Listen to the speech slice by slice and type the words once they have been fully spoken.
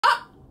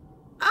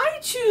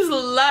choose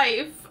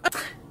life.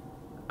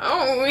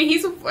 Oh,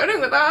 he's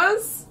flirting with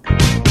us.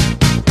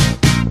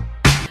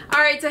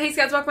 Alright, so hey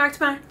guys, welcome back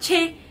to my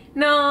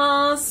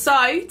channel.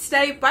 So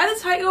today, by the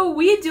title,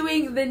 we are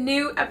doing the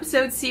new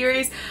episode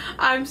series.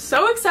 I'm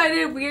so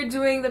excited. We are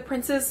doing the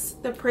Princess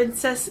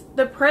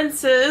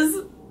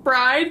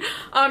Bride.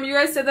 You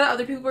guys said that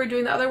other people were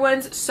doing the other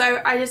ones,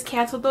 so I just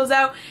canceled those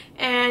out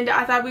and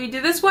I thought we'd do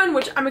this one,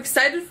 which I'm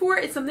excited for.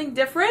 It's something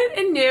different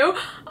and new.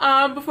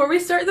 Before we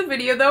start the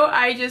video though,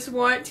 I just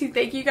want to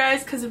thank you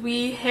guys because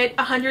we hit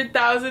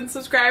 100,000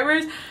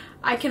 subscribers.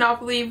 I cannot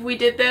believe we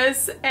did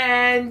this,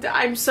 and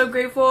I'm so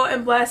grateful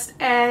and blessed,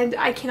 and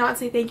I cannot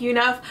say thank you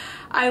enough.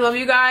 I love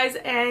you guys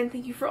and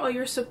thank you for all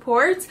your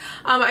support.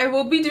 I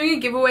will be doing a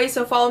giveaway,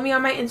 so follow me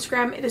on my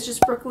Instagram. It is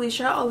just Brooke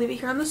Alicia. I'll leave it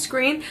here on the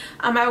screen.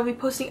 I will be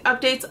posting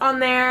updates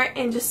on there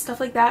and just stuff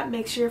like that.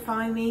 Make sure you're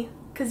following me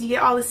because you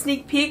get all the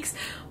sneak peeks.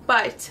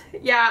 But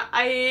yeah,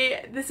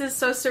 this is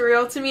so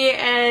surreal to me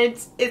and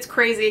it's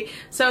crazy.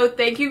 So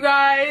thank you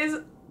guys.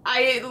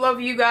 I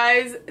love you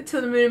guys to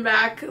the moon and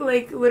back.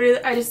 Like,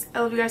 literally, I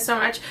love you guys so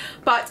much.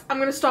 But I'm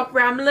gonna stop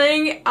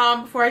rambling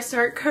before I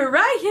start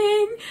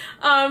crying.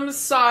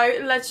 So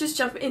let's just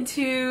jump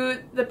into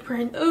the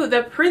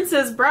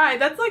Princess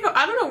Bride. That's like,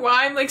 I don't know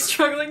why I'm like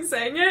struggling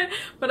saying it,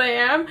 but I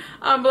am.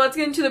 But let's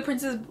get into the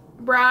Princess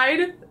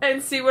Bride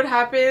and see what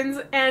happens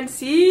and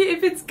see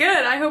if it's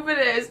good. I hope it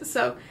is.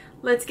 So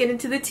let's get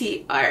into the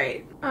tea.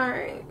 Alright,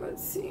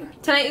 let's see.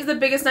 Tonight is the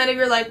biggest night of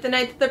your life, the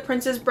night that the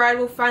Princess Bride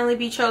will finally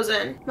be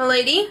chosen. My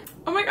lady?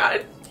 Oh my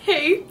god.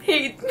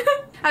 Hey.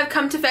 I've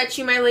come to fetch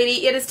you, my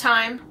lady. It is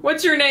time.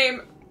 What's your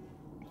name?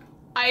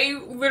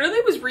 I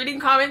literally was reading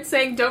comments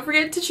saying don't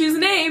forget to choose a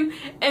name,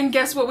 and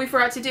guess what we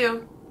forgot to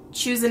do?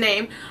 Choose a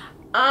name.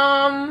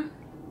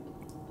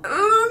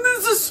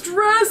 This is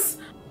stress.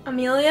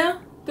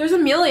 Amelia? There's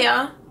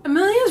Amelia.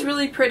 Amelia's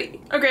really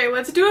pretty. Okay,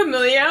 let's do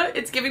Amelia.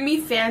 It's giving me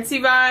fancy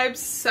vibes,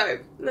 so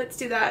let's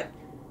do that.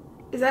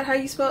 Is that how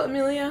you spell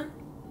Amelia?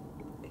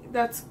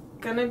 That's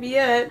gonna be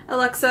it.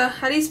 Alexa,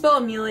 how do you spell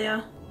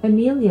Amelia?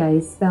 Amelia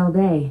is spelled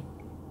A-M-E-L-I-A.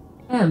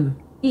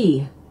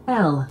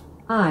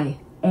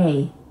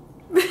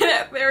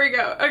 There we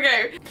go.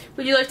 Okay.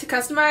 Would you like to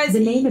customize? The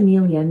name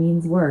Amelia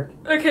means work.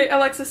 Okay,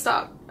 Alexa,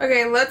 stop.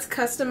 Okay, let's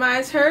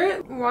customize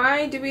her.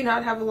 Why do we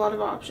not have a lot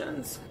of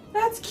options?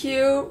 That's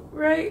cute,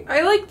 right?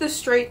 I like the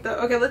straight though.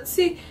 Okay, let's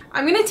see.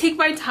 I'm gonna take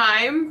my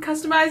time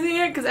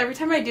customizing it because every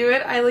time I do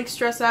it, I like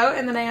stress out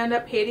and then I end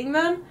up hating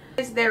them.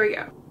 There we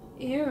go.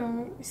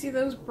 Ew, you see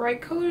those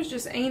bright colors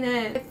just ain't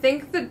it. I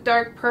think the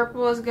dark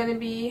purple is gonna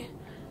be,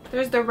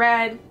 there's the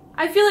red.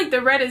 I feel like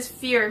the red is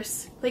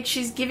fierce. Like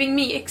she's giving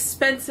me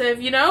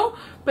expensive, you know?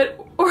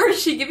 Or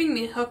is she giving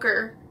me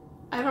hooker?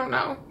 I don't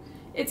know.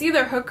 It's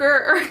either hooker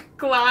or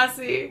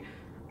classy.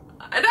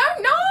 I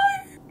don't know.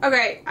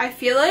 Okay, I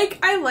feel like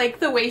I like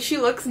the way she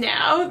looks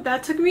now.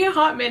 That took me a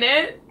hot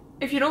minute.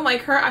 If you don't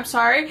like her, I'm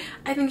sorry.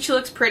 I think she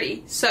looks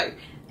pretty. So,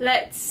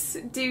 let's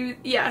do,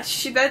 yeah,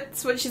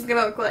 that's what she's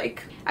gonna look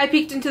like. I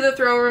peeked into the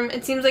throne room.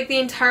 It seems like the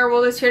entire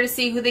world is here to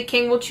see who the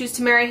king will choose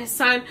to marry his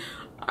son.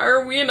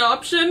 Are we an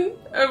option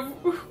of,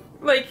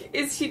 like,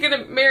 is he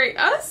gonna marry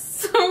us?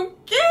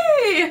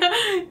 Okay,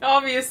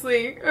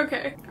 obviously.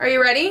 Okay, are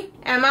you ready?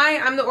 Am I?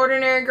 I'm the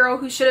ordinary girl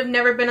who should have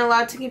never been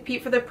allowed to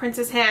compete for the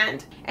prince's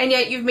hand. And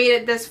yet you've made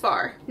it this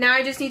far. Now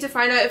I just need to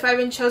find out if I've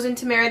been chosen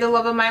to marry the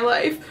love of my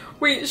life.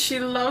 Wait, she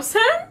loves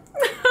him?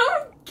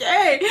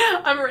 Okay,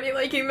 I'm already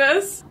liking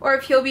this. Or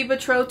if he'll be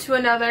betrothed to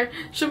another.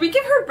 Should we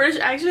give her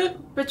British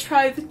accent?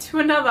 Betrothed to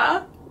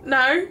another?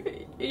 No?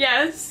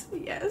 Yes.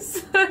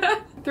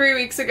 3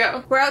 weeks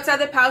ago. We're outside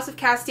the Palace of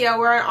Castile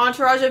where an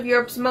entourage of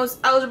Europe's most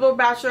eligible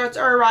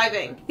bachelorettes are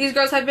arriving. These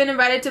girls have been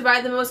invited to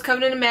bride the most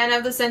coveted man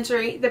of the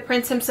century, the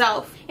prince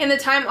himself. In the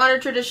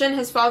time-honored tradition,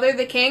 his father,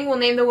 the king, will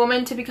name the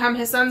woman to become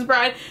his son's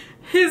bride.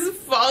 His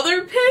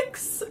father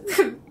picks?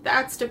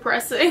 That's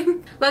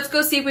depressing. Let's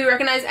go see if we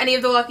recognize any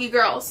of the lucky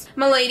girls.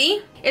 My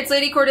it's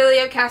Lady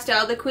Cordelia of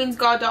Castile, the queen's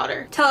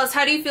goddaughter. Tell us,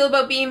 how do you feel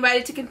about being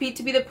invited to compete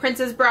to be the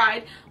prince's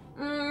bride?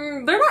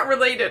 They're not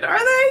related, are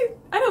they?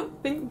 I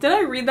don't think, did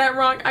I read that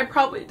wrong? I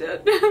probably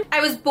did. I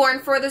was born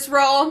for this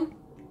role.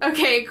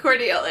 Okay,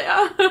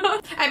 Cordelia.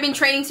 I've been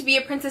training to be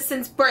a princess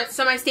since birth,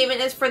 so my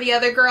statement is for the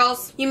other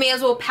girls. You may as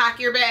well pack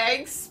your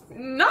bags.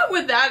 Not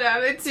with that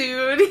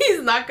attitude.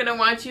 He's not gonna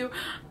want you.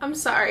 I'm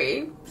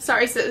sorry.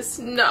 Sorry, sis.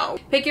 No.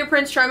 Pick your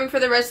Prince Charming for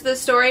the rest of the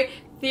story.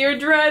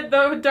 Theodred,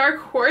 the Dark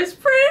Horse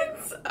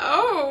Prince?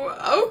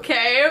 Oh,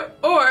 okay.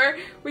 Or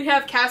we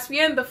have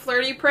Caspian, the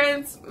flirty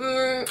prince.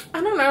 I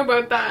don't know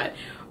about that.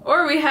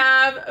 Or we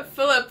have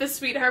Philip, the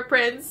sweetheart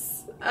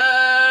prince.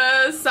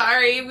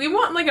 Sorry. We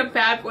want like a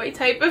bad boy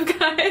type of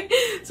guy.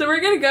 So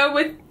we're gonna go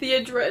with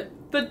Theodred,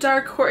 the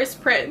Dark Horse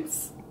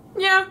Prince.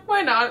 Yeah,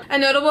 why not? A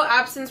notable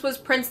absence was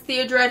Prince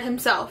Theodred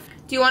himself.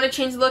 Do you want to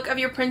change the look of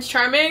your Prince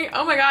Charming?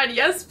 Oh my god,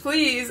 yes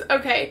please.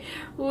 Okay,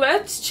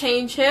 let's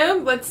change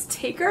him. Let's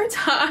take our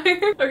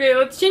time. Okay,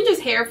 let's change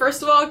his hair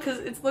first of all because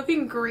it's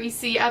looking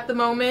greasy at the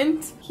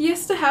moment. He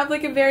has to have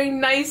like a very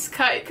nice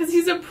cut because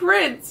he's a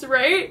prince,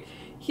 right?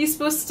 He's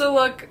supposed to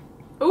look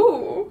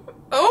Ooh.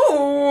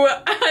 Oh,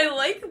 I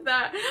like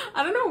that.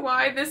 I don't know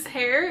why this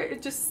hair,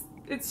 it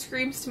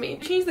screams to me.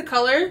 Change the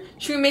color.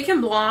 Should we make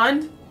him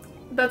blonde?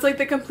 That's like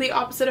the complete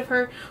opposite of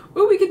her.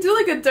 Ooh, we could do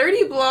like a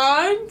dirty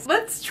blonde.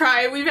 Let's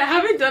try it. We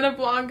haven't done a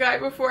blonde guy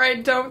before,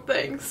 I don't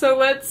think. So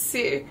let's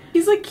see.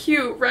 He's like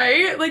cute,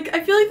 right? Like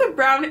I feel like the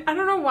brown, I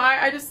don't know why,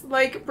 I just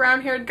like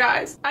brown haired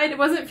guys. I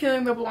wasn't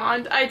feeling the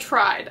blonde. I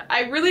tried.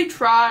 I really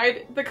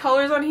tried. The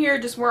colors on here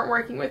just weren't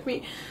working with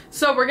me.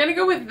 So we're gonna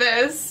go with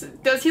this.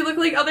 Does he look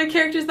like other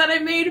characters that I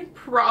made?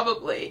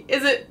 Probably.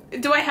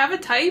 Do I have a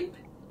type?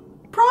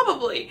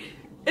 Probably.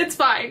 It's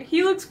fine.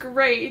 He looks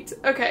great.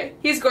 Okay,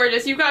 he's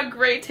gorgeous. You've got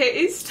great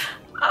taste.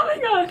 Oh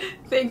my god.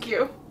 Thank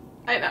you.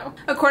 I know.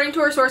 According to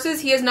our sources,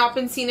 he has not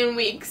been seen in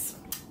weeks.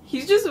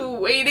 He's just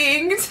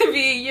waiting to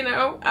be, you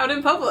know, out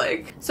in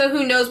public. So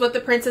who knows what the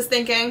prince is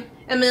thinking.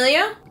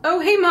 Amelia? Oh,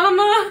 hey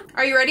mama.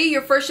 Are you ready?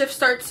 Your first shift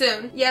starts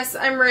soon. Yes,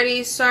 I'm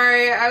ready.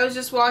 Sorry, I was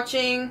just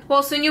watching.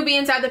 Well, soon you'll be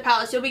inside the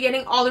palace. You'll be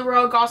getting all the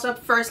royal gossip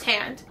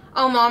firsthand.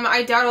 Oh mom,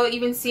 I doubt I'll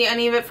even see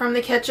any of it from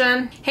the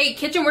kitchen. Hey,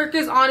 kitchen work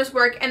is honest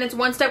work and it's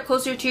one step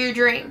closer to your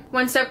dream.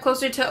 One step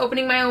closer to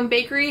opening my own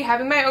bakery,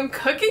 having my own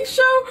cooking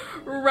show,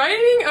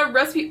 writing a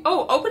recipe.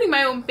 Oh, opening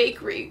my own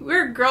bakery.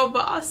 We're a girl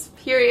boss,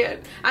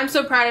 period. I'm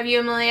so proud of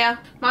you, Amelia.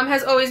 Mom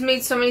has always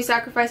made so many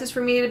sacrifices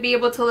for me to be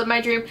able to live my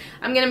dream.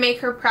 I'm gonna make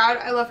her proud.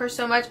 I love her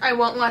so much. I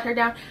won't let her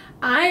down.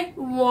 I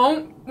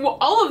won't, well,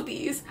 all of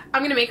these.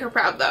 I'm gonna make her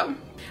proud though.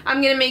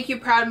 I'm gonna make you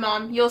proud,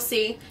 Mom. You'll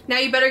see. Now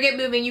you better get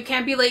moving. You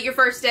can't be late your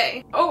first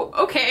day. Oh,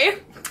 okay.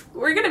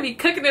 We're gonna be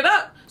cooking it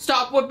up.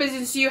 Stop. What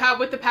business do you have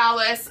with the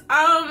palace?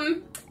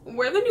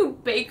 We're the new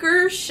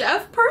baker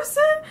chef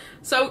person?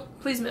 So,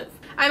 please move.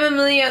 I'm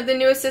Amelia, the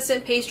new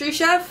assistant pastry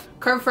chef.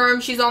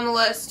 Confirmed, she's on the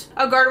list.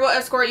 A guard will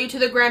escort you to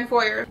the grand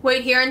foyer.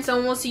 Wait here and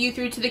someone will see you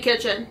through to the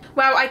kitchen.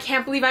 Wow, I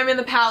can't believe I'm in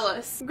the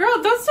palace.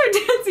 Girl, don't start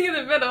dancing in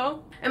the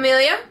middle.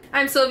 Amelia,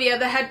 I'm Sylvia,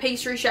 the head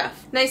pastry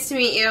chef. Nice to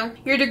meet you.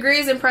 Your degree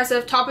is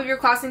impressive, top of your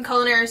class in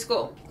culinary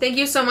school. Thank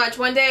you so much.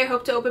 One day I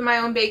hope to open my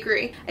own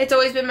bakery. It's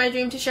always been my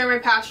dream to share my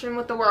passion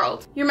with the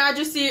world. Your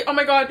Majesty, oh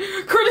my god,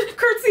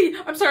 curtsy!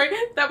 I'm sorry,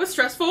 that was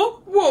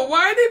stressful. Whoa,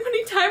 why are they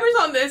putting timers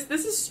on this?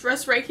 This is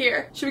stress right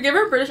here. Should we give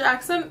her a British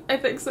accent? I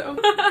think so.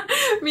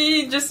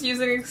 Me just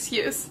using an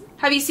excuse.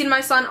 Have you seen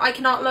my son? I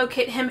cannot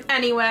locate him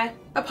anywhere.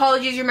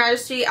 Apologies, Your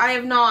Majesty, I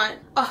have not.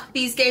 Oh,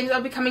 these games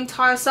are becoming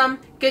tiresome.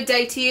 Good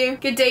day to you.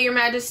 Good day, Your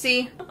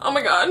Majesty. Oh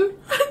my god.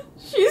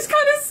 She's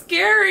kind of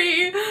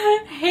scary.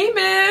 Hey,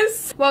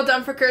 miss. Well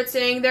done for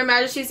curtsying. Their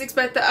Majesties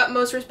expect the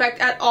utmost respect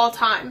at all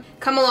time.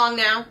 Come along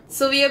now.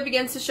 Sylvia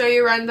begins to show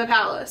you around the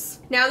palace.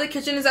 Now the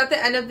kitchen is at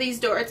the end of these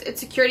doors. It's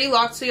security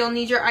locked, so you'll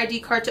need your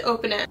ID card to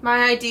open it.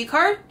 My ID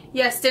card?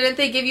 Yes, didn't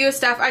they give you a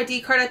staff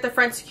ID card at the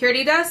front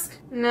security desk?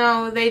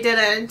 No, they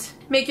didn't.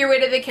 Make your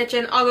way to the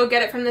kitchen. I'll go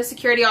get it from the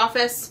security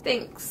office.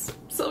 Thanks.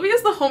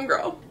 Sylvia's the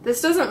homegirl.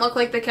 This doesn't look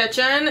like the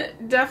kitchen.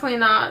 Definitely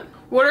not.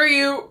 What are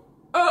you?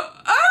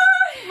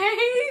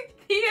 Hey,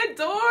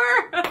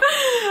 Theodore.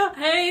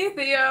 Hey,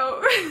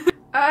 Theo.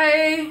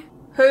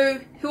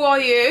 Who are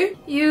you?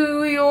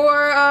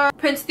 You're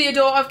Prince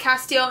Theodore of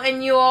Castile,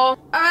 and you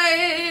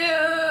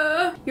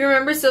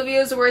remember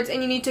Sylvia's words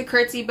and you need to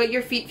curtsy, but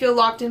your feet feel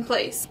locked in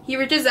place. He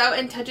reaches out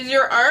and touches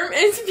your arm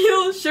and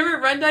feels a shiver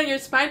run down your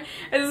spine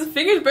as his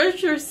fingers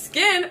brush your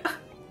skin.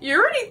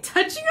 You're already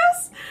touching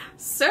us?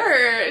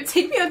 Sir,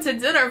 take me out to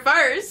dinner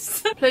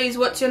first. Please,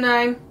 what's your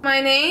name? My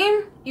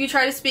name? You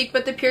try to speak,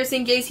 but the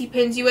piercing gaze he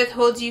pins you with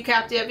holds you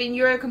captive, and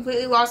you are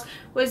completely lost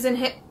within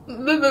his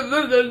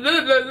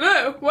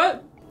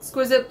what?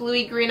 Exquisite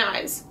bluey green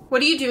eyes.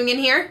 What are you doing in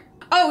here?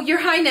 Oh, Your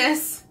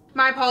Highness.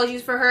 My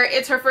apologies for her.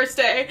 It's her first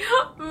day.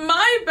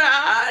 My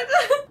bad.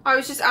 I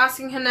was just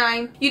asking her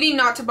name. You need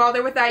not to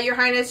bother with that, Your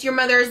Highness. Your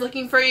mother is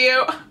looking for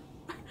you.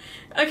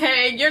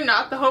 Okay, you're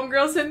not the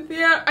homegirl,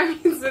 Cynthia. I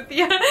mean,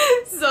 Cynthia.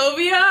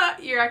 Sylvia,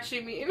 you're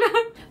actually mean.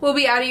 We'll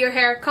be out of your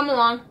hair. Come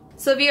along.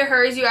 Sylvia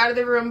hurries you out of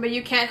the room, but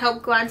you can't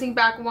help glancing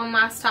back one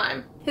last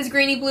time. His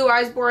greeny blue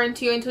eyes bore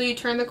into you until you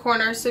turn the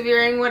corner,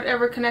 severing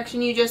whatever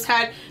connection you just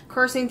had,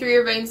 coursing through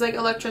your veins like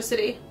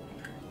electricity.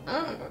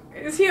 Oh,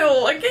 is he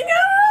looking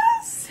at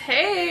us?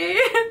 Hey!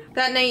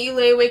 That night you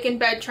lay awake in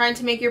bed trying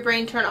to make your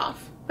brain turn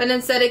off. But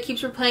instead it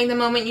keeps replaying the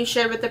moment you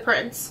shared with the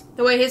prince.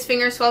 The way his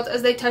fingers felt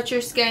as they touch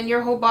your skin,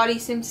 your whole body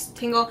seems to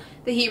tingle,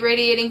 the heat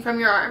radiating from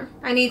your arm.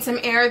 I need some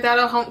air,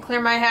 that'll help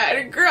clear my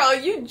head. Girl,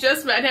 you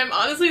just met him.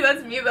 Honestly,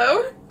 that's me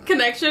though.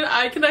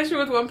 Eye connection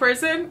with one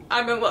person,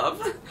 I'm in love.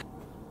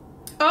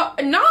 What?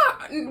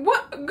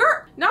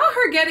 Girl, not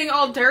her getting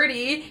all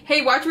dirty.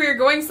 Hey, watch where you're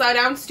going, slow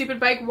down, stupid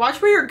bike.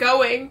 Watch where you're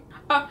going.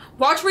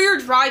 Watch where you're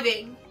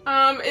driving.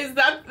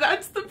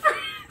 That's the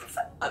prince.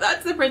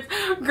 That's the prince.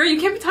 Girl, you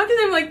can't be talking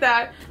to him like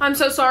that. I'm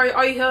so sorry.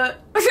 Are you hurt?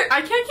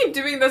 I can't keep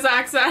doing this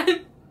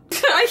accent.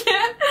 I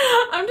can't.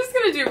 I'm just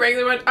gonna do a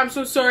regular one. I'm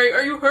so sorry.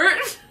 Are you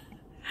hurt?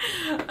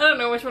 I don't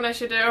know which one I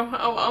should do.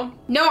 Oh well.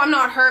 No, I'm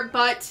not hurt,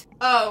 but...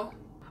 Oh.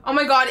 Oh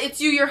my god,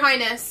 it's you, your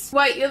highness.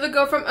 What, you're the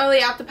girl from early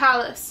at the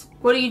palace.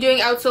 What are you doing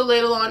out so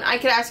late alone? I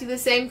could ask you the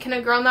same. Can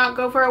a girl not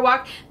go for a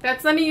walk?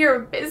 That's none of your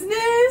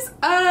business.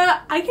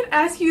 I could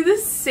ask you the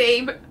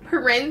same,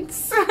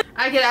 prince.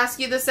 I could ask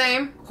you the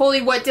same.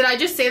 Holy, what, did I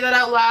just say that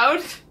out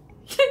loud?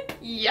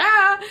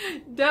 Yeah.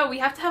 Duh, we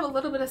have to have a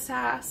little bit of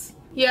sass.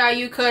 Yeah,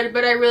 you could,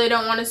 but I really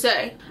don't want to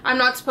say. I'm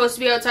not supposed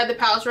to be outside the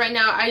palace right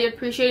now. I'd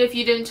appreciate it if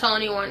you didn't tell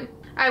anyone.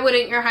 I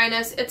wouldn't, your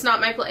highness. It's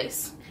not my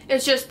place.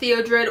 It's just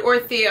Theodred, or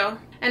Theo.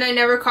 And I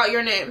never caught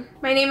your name.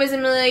 My name is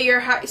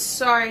Amelia,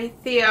 sorry,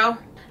 Theo.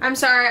 I'm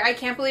sorry, I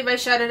can't believe I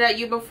shouted at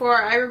you before.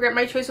 I regret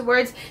my choice of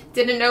words.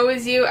 Didn't know it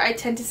was you. I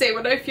tend to say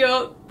what I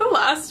feel. The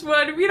last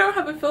one. We don't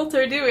have a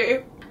filter, do we?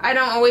 I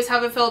don't always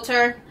have a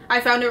filter.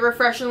 I found it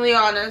refreshingly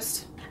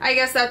honest. I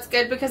guess that's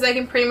good because I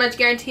can pretty much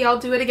guarantee I'll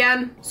do it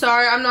again.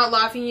 Sorry, I'm not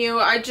laughing at you.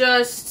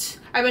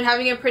 I've been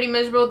having a pretty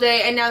miserable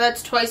day and now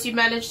that's twice you've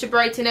managed to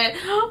brighten it.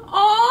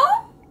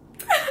 Aww.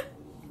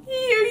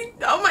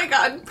 Oh my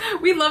god,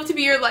 we'd love to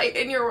be your light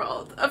in your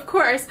world, of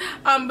course,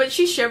 but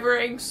she's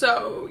shivering,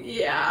 so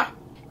yeah.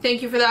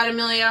 Thank you for that,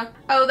 Amelia.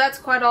 Oh, that's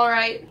quite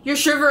alright. You're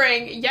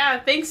shivering, yeah,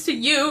 thanks to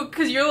you,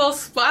 because your little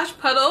splash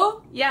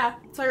puddle, yeah,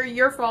 it's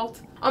your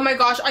fault. Oh my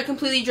gosh, I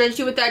completely drenched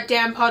you with that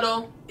damn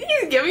puddle.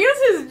 He's giving us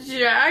his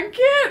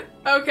jacket?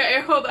 Okay,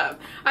 hold up.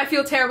 I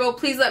feel terrible.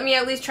 Please let me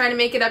at least try to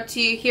make it up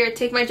to you. Here,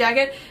 take my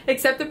jacket,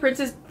 accept the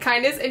prince's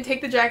kindness, and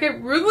take the jacket,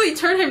 rudely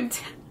turn him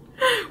down.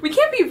 We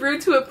can't be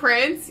rude to a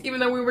prince, even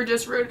though we were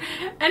just rude.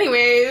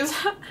 Anyways,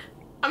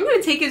 I'm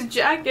gonna take his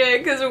jacket,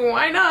 because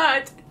why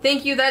not?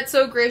 Thank you, that's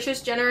so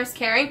gracious, generous,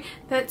 caring.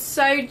 That's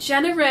so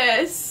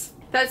generous.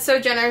 That's so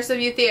generous of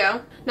you,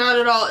 Theo. Not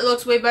at all. It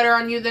looks way better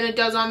on you than it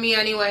does on me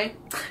anyway.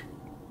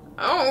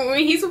 Oh,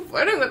 he's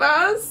flirting with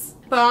us.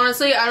 But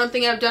honestly, I don't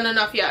think I've done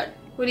enough yet.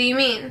 What do you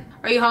mean?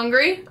 Are you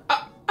hungry?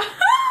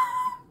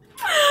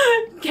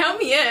 Count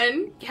me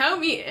in. Count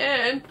me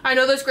in. I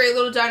know this great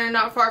little diner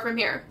not far from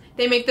here.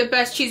 They make the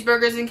best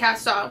cheeseburgers in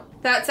Castile.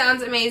 That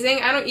sounds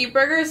amazing. I don't eat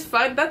burgers.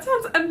 Fun. That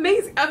sounds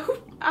amazing. Oh,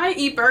 I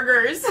eat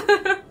burgers.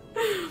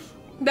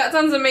 That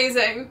sounds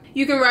amazing.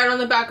 You can ride on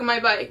the back of my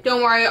bike.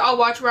 Don't worry, I'll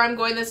watch where I'm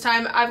going this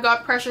time. I've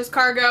got precious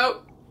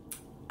cargo.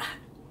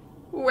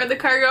 Where the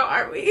cargo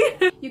are we?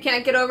 You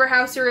can't get over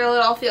how surreal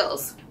it all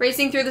feels.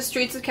 Racing through the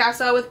streets of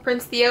Castile with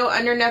Prince Theo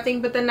under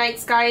nothing but the night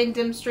sky and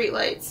dim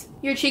streetlights.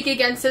 Your cheek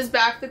against his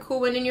back, the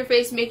cool wind in your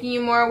face making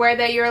you more aware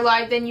that you're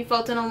alive than you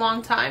felt in a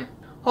long time.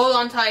 Hold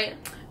on tight.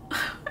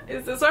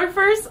 Is this our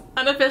first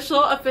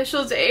unofficial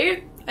official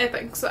date? I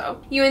think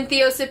so. You and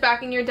Theo sit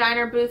back in your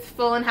diner booth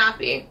full and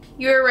happy.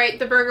 You were right,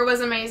 the burger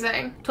was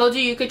amazing. Told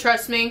you you could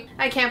trust me.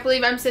 I can't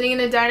believe I'm sitting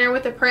in a diner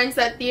with a prince,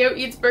 that Theo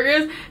eats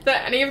burgers,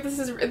 that any of this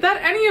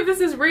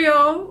is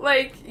real.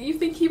 Like, you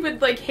think he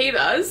would like hate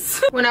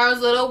us? When I was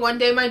little, one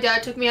day my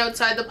dad took me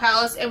outside the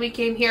palace and we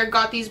came here,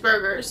 got these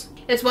burgers.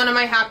 It's one of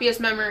my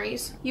happiest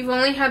memories. You've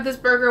only had this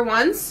burger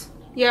once?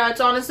 Yeah,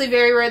 it's honestly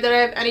very rare that I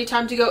have any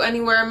time to go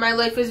anywhere. My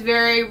life is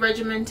very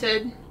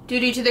regimented.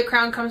 Duty to the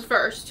crown comes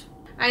first.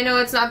 I know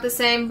it's not the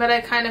same, but I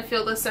kind of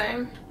feel the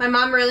same. My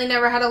mom really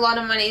never had a lot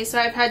of money, so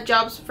I've had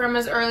jobs from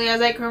as early as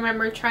I can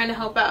remember trying to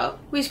help out.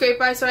 We scraped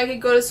by so I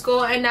could go to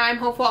school, and now I'm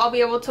hopeful I'll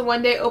be able to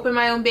one day open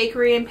my own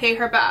bakery and pay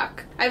her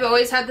back. I've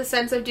always had the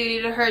sense of duty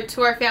to her,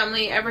 to our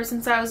family, ever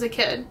since I was a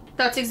kid.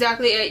 That's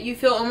exactly it. You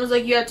feel almost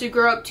like you had to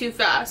grow up too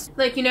fast.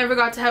 Like you never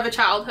got to have a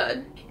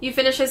childhood. You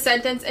finish his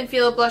sentence and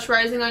feel a blush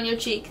rising on your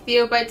cheek.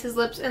 Theo bites his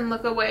lips and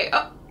look away.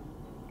 Oh.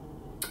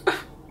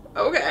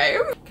 Okay.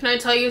 Can I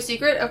tell you a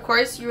secret? Of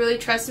course, you really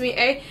trust me,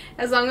 eh?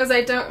 As long as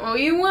I don't owe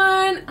you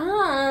one?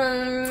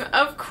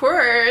 Of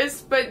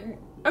course. But,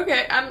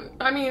 okay,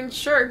 I mean,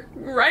 sure.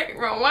 Right,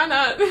 well, why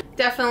not?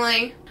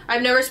 Definitely.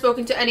 I've never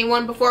spoken to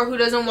anyone before who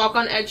doesn't walk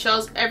on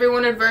eggshells.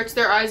 Everyone averts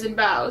their eyes and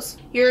bows.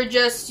 You're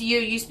just you.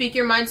 You speak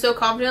your mind so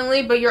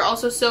confidently, but you're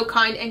also so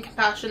kind and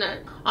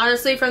compassionate.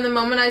 Honestly, from the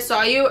moment I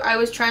saw you, I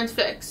was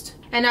transfixed.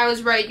 And I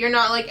was right. You're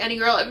not like any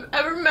girl I've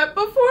ever met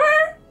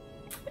before.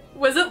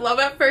 Was it love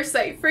at first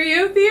sight for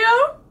you,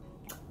 Theo?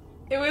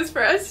 It was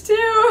for us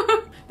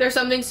too. There's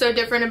something so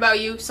different about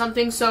you,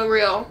 something so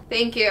real.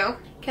 Thank you.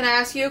 Can I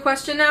ask you a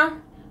question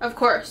now? Of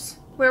course.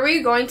 Where were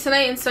you going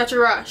tonight in such a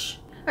rush?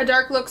 A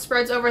dark look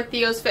spreads over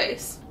Theo's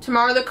face.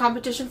 Tomorrow the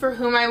competition for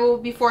whom I will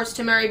be forced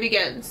to marry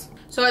begins.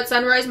 So at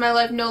sunrise my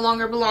life no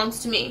longer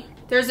belongs to me.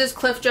 There's this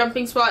cliff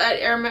jumping spot at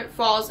Airmet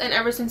Falls, and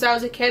ever since I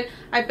was a kid,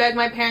 I begged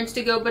my parents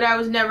to go, but I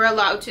was never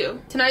allowed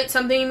to. Tonight,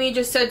 something in me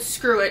just said,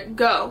 screw it,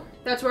 go.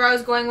 That's where I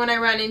was going when I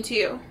ran into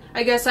you.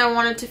 I guess I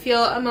wanted to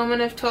feel a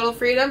moment of total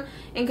freedom,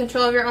 in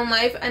control of your own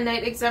life, a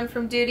night exempt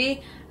from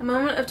duty, a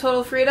moment of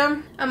total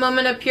freedom, a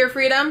moment of pure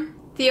freedom.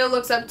 Theo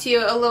looks up to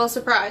you, a little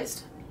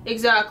surprised.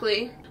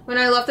 Exactly. When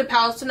I left the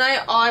palace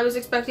tonight, all I was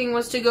expecting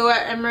was to go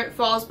at Airmet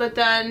Falls, but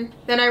then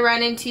I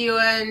ran into you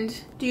and...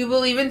 Do you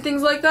believe in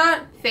things like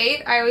that?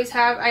 Fate? I always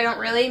have. I don't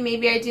really.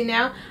 Maybe I do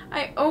now.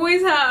 I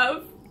always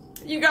have.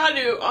 You got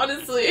to,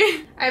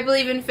 honestly. I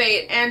believe in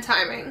fate and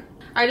timing.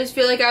 I just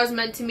feel like I was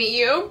meant to meet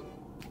you.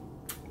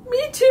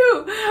 Me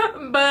too.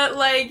 But,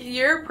 like,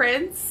 you're a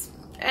prince.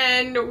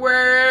 and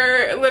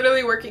we're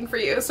literally working for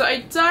you. So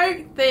I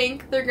don't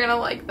think they're gonna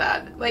like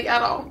that, like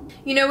at all.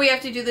 You know we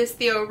have to do this,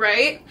 Theo,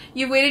 right?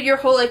 You've waited your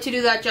whole life to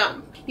do that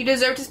jump. You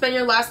deserve to spend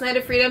your last night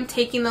of freedom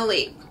taking the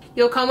leap.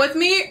 You'll come with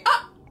me?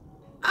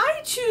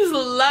 I choose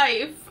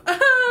life.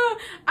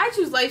 I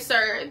choose life,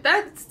 sir.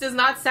 That does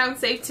not sound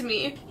safe to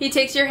me. He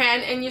takes your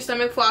hand and your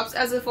stomach flops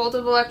as a bolt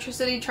of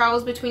electricity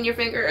travels between your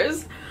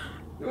fingers.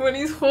 When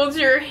he holds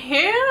your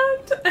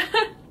hand?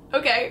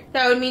 Okay,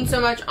 that would mean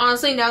so much.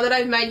 Honestly, now that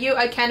I've met you,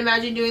 I can't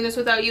imagine doing this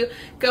without you.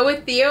 Go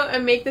with Theo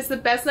and make this the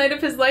best night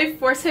of his life.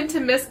 Force him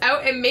to miss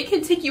out and make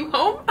him take you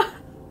home?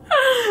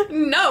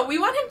 No, we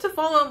want him to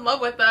fall in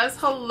love with us.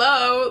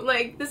 Hello,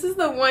 like this is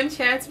the one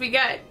chance we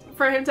get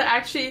for him to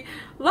actually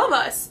love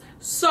us.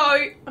 So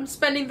I'm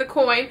spending the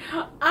coin.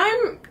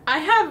 I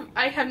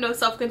have no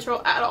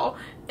self-control at all,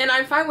 and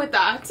I'm fine with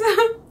that.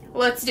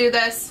 Let's do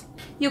this.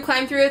 You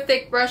climb through a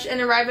thick brush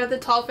and arrive at the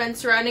tall fence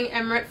surrounding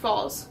Emerald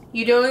Falls.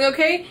 You doing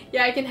okay?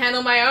 Yeah, I can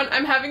handle my own.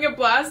 I'm having a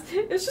blast.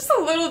 It's just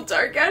a little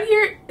dark out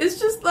here. It's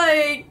just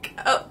like,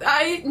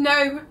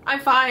 no, I'm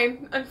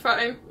fine. I'm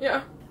fine,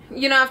 yeah.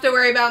 You don't have to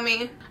worry about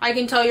me. I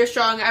can tell you're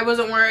strong. I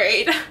wasn't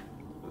worried.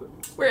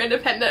 We're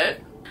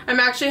independent. I'm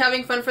actually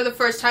having fun for the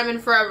first time in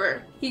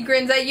forever. He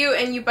grins at you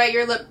and you bite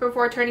your lip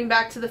before turning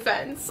back to the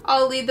fence.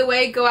 I'll lead the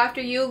way, go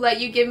after you, let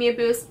you give me a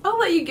boost. I'll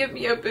let you give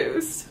me a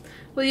boost.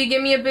 Will you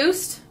give me a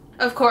boost?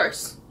 Of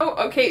course.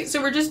 Oh, okay,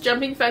 so we're just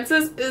jumping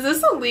fences? Is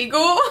this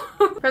illegal?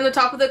 From the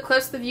top of the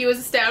cliffs, the view is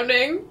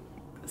astounding.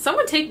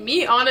 Someone take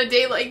me on a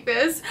day like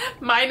this,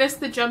 minus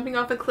the jumping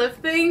off a cliff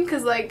thing,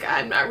 because like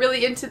I'm not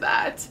really into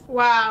that.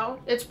 Wow,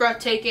 it's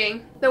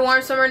breathtaking. The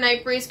warm summer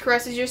night breeze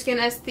caresses your skin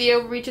as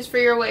Theo reaches for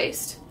your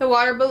waist. The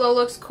water below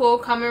looks cool,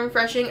 calm and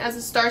refreshing as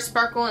the stars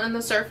sparkle on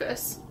the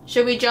surface.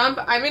 Should we jump?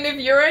 I mean,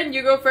 if you're in,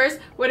 you go first.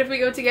 What if we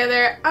go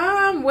together?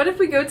 What if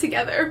we go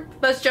together?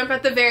 Let's jump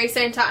at the very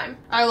same time.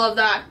 I love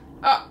that.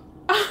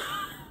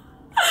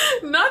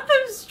 Not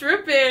them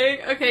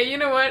stripping. Okay, you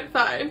know what?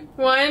 Fine.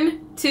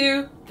 1,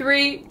 2,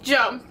 3,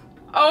 jump.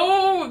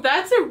 Oh,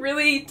 that's a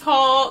really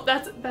tall,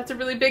 that's a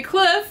really big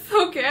cliff.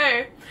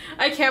 Okay.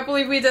 I can't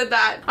believe we did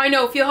that. I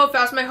know, feel how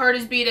fast my heart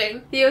is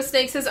beating. Theo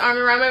snakes his arm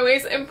around my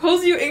waist and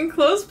pulls you in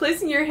close,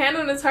 placing your hand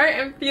on his heart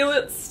and feel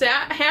it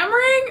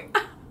hammering.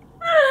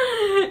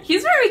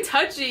 He's very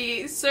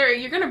touchy. Sir,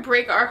 you're gonna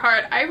break our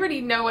heart. I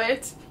already know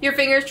it. Your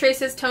fingers trace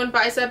his toned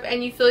bicep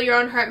and you feel your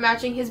own heart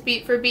matching his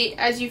beat for beat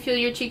as you feel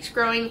your cheeks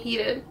growing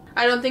heated.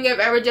 I don't think I've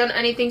ever done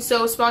anything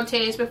so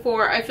spontaneous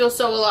before. I feel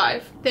so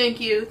alive. Thank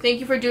you. Thank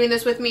you for doing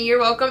this with me. You're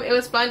welcome. It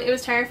was fun. It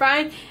was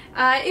terrifying.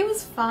 It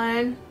was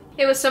fun.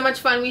 It was so much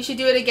fun. We should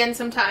do it again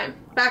sometime.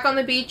 Back on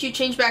the beach, you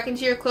change back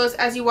into your clothes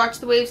as you watch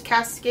the waves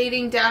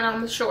cascading down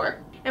on the shore.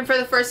 And for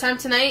the first time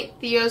tonight,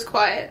 Theo's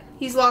quiet.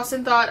 He's lost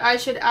in thought. I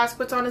should ask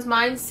what's on his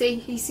mind, say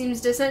he seems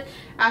distant,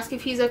 ask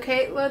if he's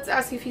okay. Let's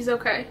ask if he's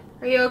okay.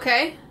 Are you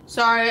okay?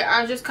 Sorry,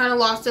 I was just kind of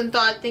lost in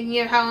thought, thinking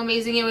of how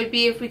amazing it would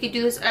be if we could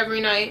do this every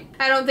night.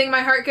 I don't think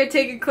my heart could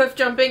take a cliff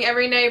jumping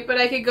every night,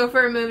 but I could go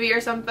for a movie or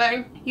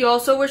something. You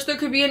also wish there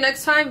could be a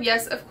next time?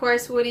 Yes, of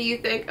course. What do you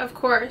think? Of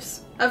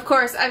course. Of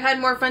course, I've had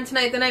more fun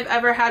tonight than I've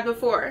ever had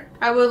before.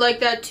 I would like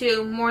that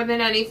too, more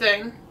than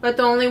anything. But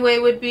the only way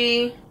would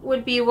be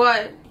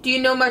what? Do you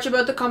know much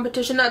about the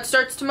competition that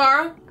starts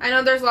tomorrow? I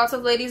know there's lots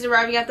of ladies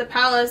arriving at the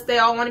palace. They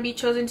all want to be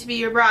chosen to be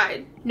your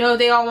bride. No,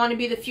 they all want to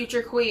be the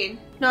future queen.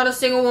 Not a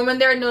single woman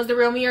there knows the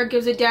real me or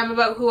gives a damn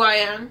about who I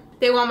am.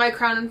 They want my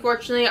crown.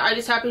 Unfortunately, I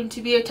just happen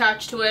to be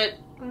attached to it.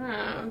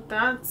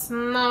 That's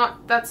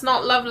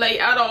not lovely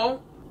at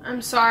all.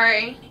 I'm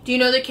sorry. Do you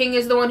know the king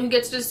is the one who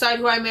gets to decide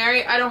who I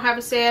marry? I don't have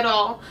a say at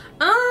all.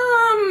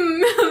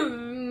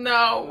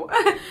 No.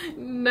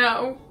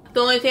 No. The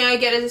only thing I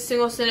get is a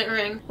single signet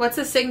ring. What's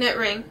a signet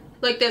ring?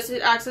 Like this,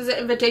 it acts as an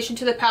invitation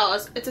to the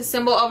palace. It's a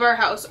symbol of our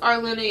house, our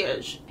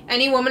lineage.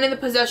 Any woman in the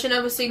possession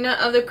of a signet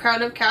of the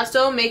crown of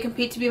Castle may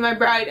compete to be my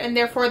bride, and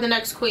therefore the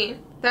next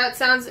queen. That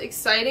sounds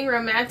exciting,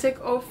 romantic,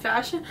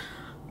 old-fashioned.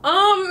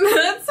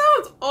 That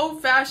sounds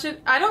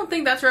old-fashioned. I don't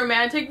think that's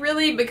romantic,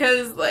 really,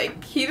 because,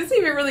 like, he doesn't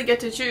even really get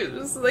to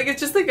choose. Like,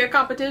 it's just like a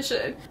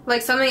competition.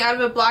 Like something out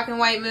of a black and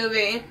white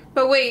movie.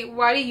 But wait,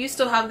 why do you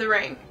still have the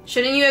ring?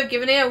 Shouldn't you have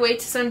given it away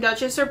to some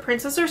duchess or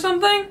princess or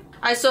something?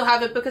 I still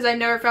have it because I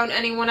never found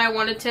anyone I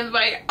wanted to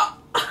invite.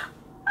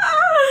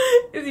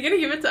 Is he gonna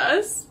give it to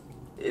us?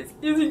 Is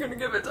he gonna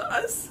give it to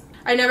us?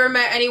 I never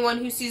met anyone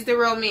who sees the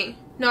real me.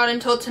 Not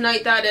until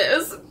tonight, that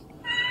is.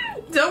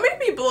 Don't make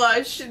me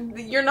blush.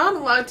 You're not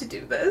allowed to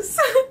do this.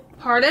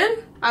 Pardon?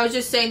 I was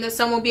just saying the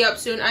sun will be up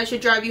soon. I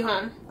should drive you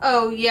home.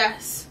 Oh,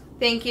 yes.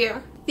 Thank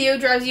you. Theo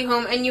drives you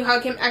home and you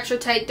hug him extra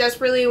tight,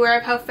 desperately aware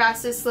of how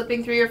fast it's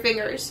slipping through your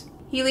fingers.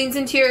 He leans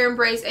into your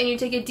embrace and you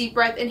take a deep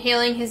breath,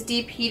 inhaling his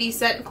deep, heady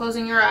scent and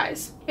closing your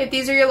eyes. If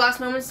these are your last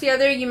moments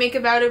together, you make a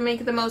vow to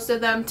make the most of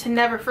them, to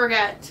never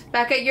forget.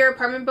 Back at your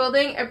apartment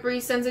building, a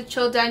breeze sends a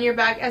chill down your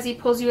back as he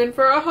pulls you in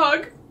for a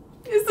hug.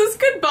 Is this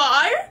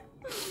goodbye?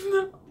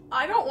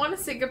 I don't want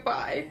to say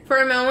goodbye. For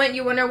a moment,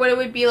 you wonder what it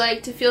would be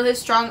like to feel his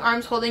strong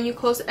arms holding you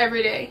close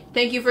every day.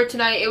 Thank you for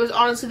tonight. It was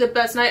honestly the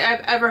best night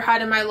I've ever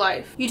had in my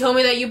life. You told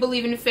me that you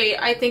believe in fate.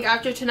 I think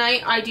after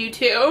tonight, I do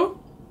too.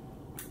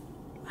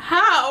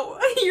 How?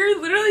 You're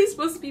literally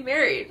supposed to be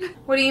married.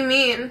 What do you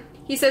mean?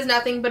 He says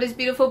nothing, but his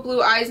beautiful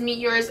blue eyes meet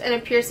yours in a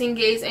piercing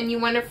gaze, and you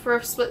wonder for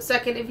a split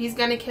second if he's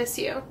gonna kiss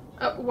you.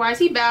 Why is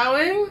he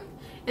bowing?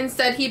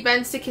 Instead, he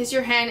bends to kiss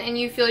your hand, and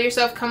you feel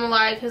yourself come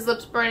alive, his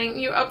lips burning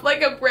you up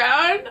like a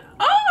brown.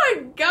 Oh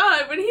my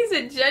god, but he's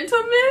a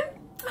gentleman.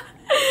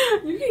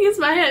 You can kiss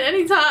my hand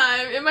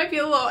anytime. It might be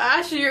a little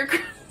ashy or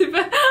crazy,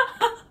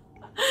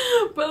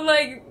 but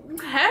like,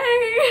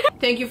 hey.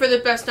 Thank you for the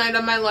best night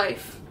of my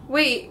life.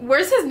 Wait,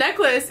 where's his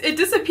necklace? It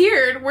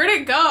disappeared. Where'd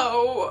it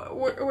go?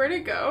 Where'd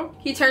it go?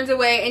 He turns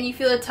away, and you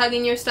feel a tug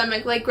in your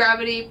stomach like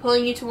gravity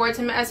pulling you towards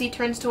him as he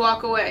turns to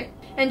walk away.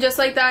 And just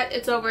like that,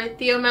 it's over.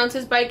 Theo mounts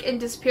his bike and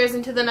disappears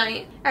into the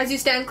night. As you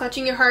stand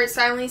clutching your heart,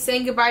 silently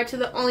saying goodbye to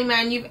the only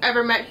man you've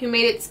ever met who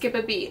made it skip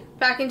a beat.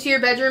 Back into your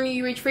bedroom,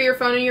 you reach for your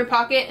phone in your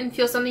pocket and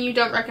feel something you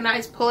don't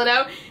recognize. Pull it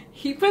out.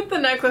 He put the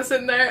necklace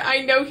in there. I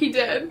know he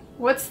did.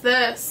 What's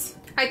this?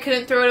 I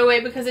couldn't throw it away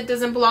because it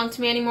doesn't belong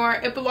to me anymore.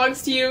 It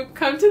belongs to you.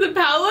 Come to the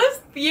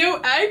palace, Theo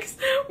X.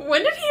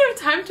 When did he have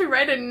time to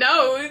write a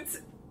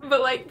note? But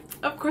like,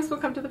 of course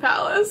we'll come to the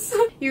palace.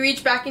 You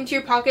reach back into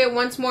your pocket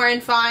once more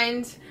and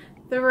find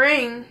the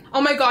ring.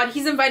 Oh my god,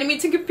 he's inviting me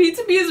to compete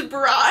to be his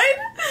bride?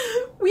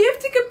 We have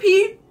to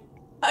compete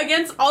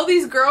against all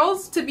these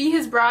girls to be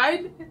his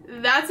bride?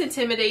 That's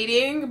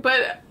intimidating,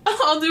 but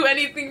I'll do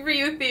anything for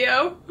you,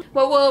 Theo.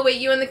 What will await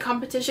you in the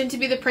competition to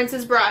be the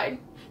prince's bride?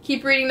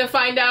 Keep reading to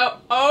find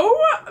out.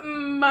 Oh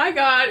my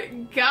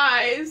god,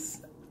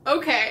 guys.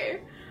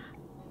 Okay.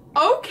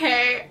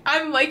 Okay,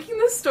 I'm liking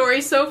the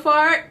story so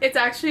far. It's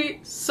actually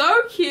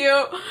so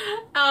cute.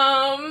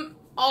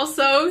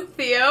 Also,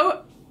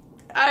 Theo,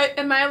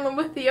 am I in love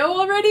with Theo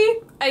already?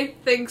 I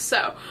think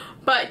so.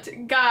 But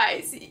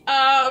guys,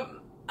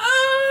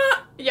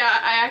 yeah,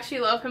 I actually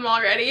love him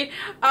already.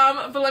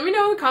 But let me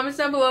know in the comments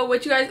down below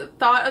what you guys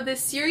thought of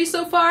this series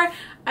so far.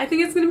 I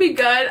think it's gonna be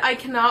good. I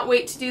cannot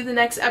wait to do the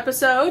next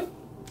episode.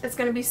 It's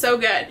gonna be so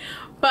good.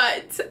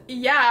 But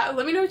yeah,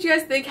 let me know what you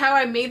guys think, how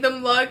I made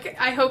them look.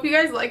 I hope you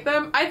guys like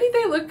them. I think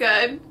they look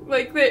good.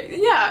 Like,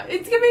 yeah,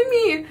 it's giving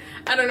me,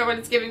 I don't know what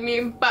it's giving me,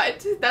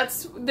 but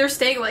they're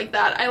staying like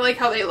that. I like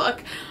how they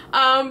look.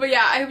 But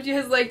yeah, I hope you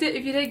guys liked it.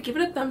 If you did, give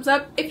it a thumbs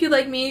up. If you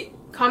like me,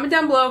 comment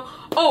down below.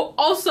 Oh,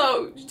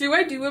 also, do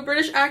I do a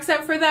British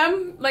accent for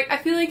them? Like, I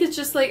feel like it's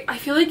just like, I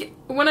feel like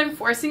when I'm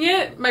forcing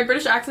it, my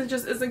British accent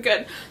just isn't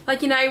good.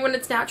 Like, you know, when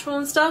it's natural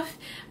and stuff,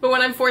 but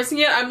when I'm forcing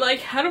it, I'm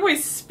like, how do I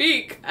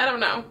speak? I don't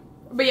know.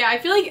 But yeah, I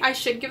feel like I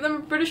should give them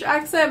a British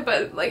accent,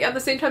 but like at the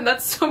same time,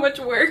 that's so much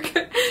work,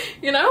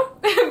 you know?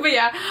 But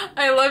yeah,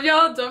 I love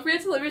y'all. Don't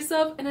forget to love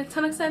yourself. And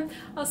until next time,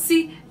 I'll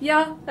see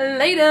y'all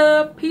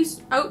later.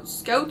 Peace out,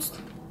 scouts.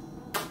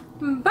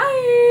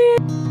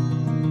 Bye.